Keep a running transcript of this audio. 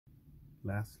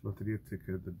Last loteria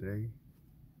ticket of the day.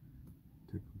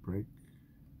 Take a break.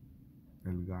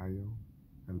 El gallo,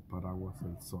 el paraguas,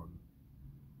 el sol.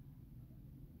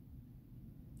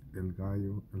 El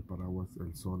gallo, el paraguas,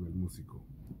 el sol, el músico.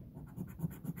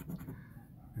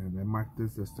 And I marked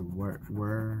this as to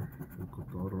where el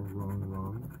cotorro,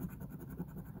 wrong,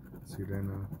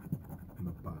 sirena,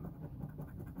 nopal.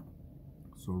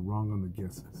 So wrong on the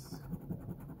guesses.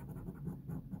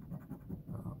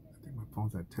 I think my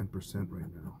phone's at 10%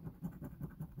 right now.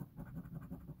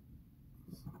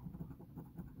 So.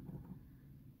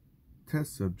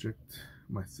 Test subject,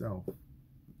 myself.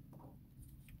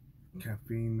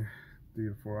 Caffeine 3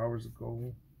 or 4 hours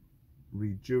ago.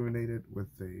 Rejuvenated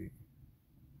with a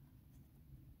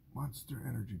Monster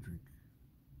energy drink.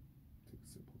 Take a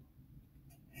sip.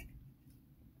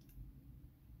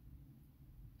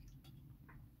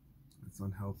 It's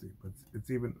unhealthy, but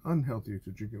it's even unhealthier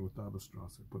to drink it without a straw,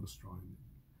 so I put a straw in it.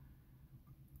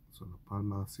 So La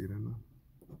Palma Sirena.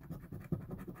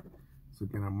 So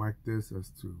again, I mark this as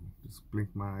to just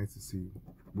blink my eyes to see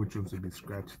which ones would be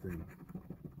scratched in.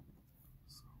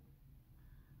 So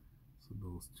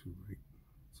those two, right?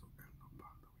 So El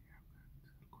Nopal, we have that.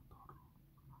 El Cotorro.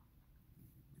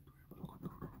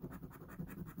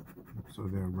 So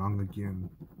they're wrong again.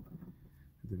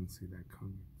 I didn't see that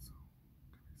coming, so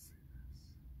can I say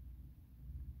this?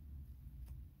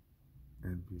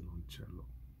 El violoncello.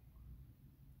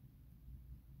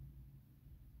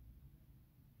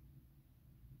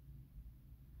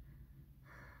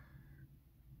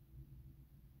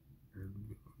 El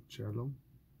violoncello.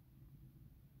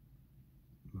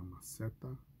 La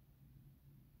maceta.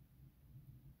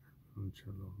 El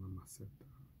violoncello, la maceta.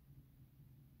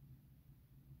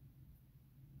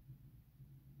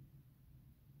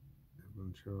 El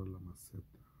violoncello, la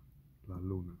maceta. La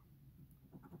luna.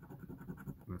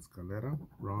 La escalera,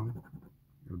 wrong.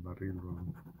 El barril,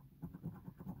 wrong.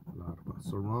 La arpa.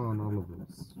 So wrong on all of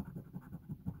those.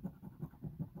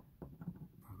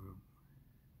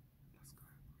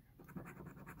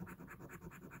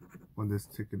 On this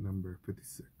ticket number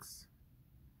 56.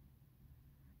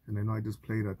 And I know I just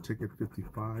played a ticket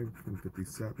 55 and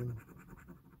 57.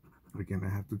 Again, I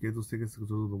have to get those tickets because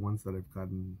those are the ones that I've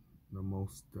gotten the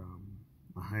most,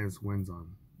 the highest wins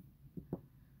on.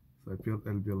 So I feel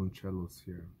El Violoncello's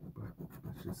here, but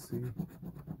let's just see.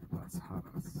 Las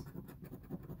Jaras.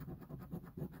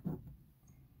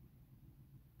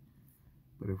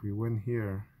 But if we win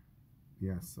here,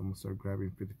 yes, I'm going to start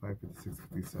grabbing 55, 56,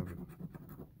 57.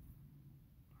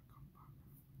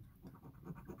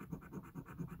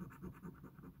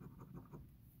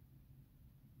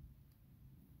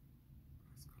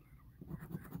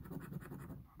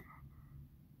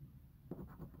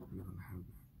 We don't have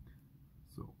that.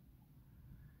 So,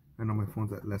 I know my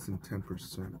phone's at less than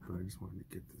 10%, but I just wanted to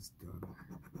get this done.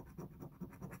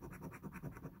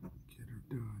 Get her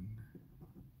done.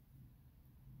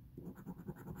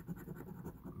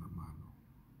 La mano.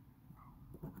 No.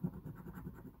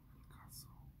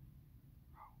 Caso.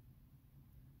 No.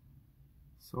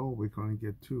 So we can only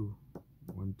get 2.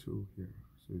 1, 2 here.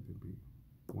 So it'd be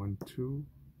 1, 2,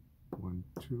 1,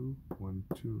 2, 1,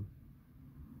 2.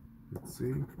 Let's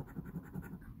see.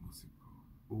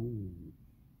 Ooh.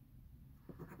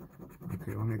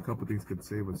 Okay, only a couple things could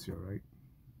save us here, right?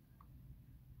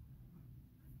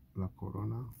 La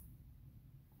Corona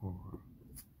or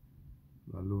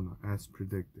La Luna, as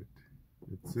predicted.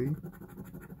 Let's see.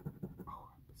 Oh,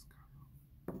 pescado.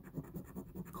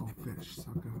 Cold fish,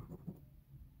 sucker.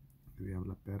 Do we have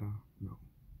La Pera? No.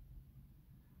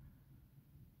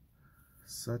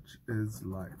 Such is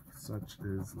life. Such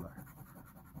is life.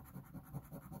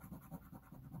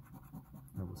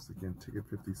 That was again ticket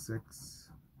 56,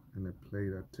 and I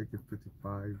played at ticket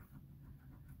 55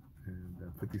 and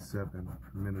 57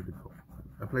 a minute ago.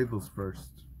 I played those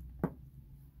first,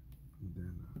 and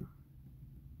then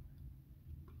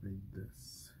played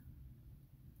this.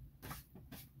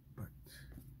 But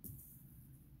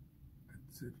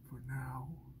that's it for now.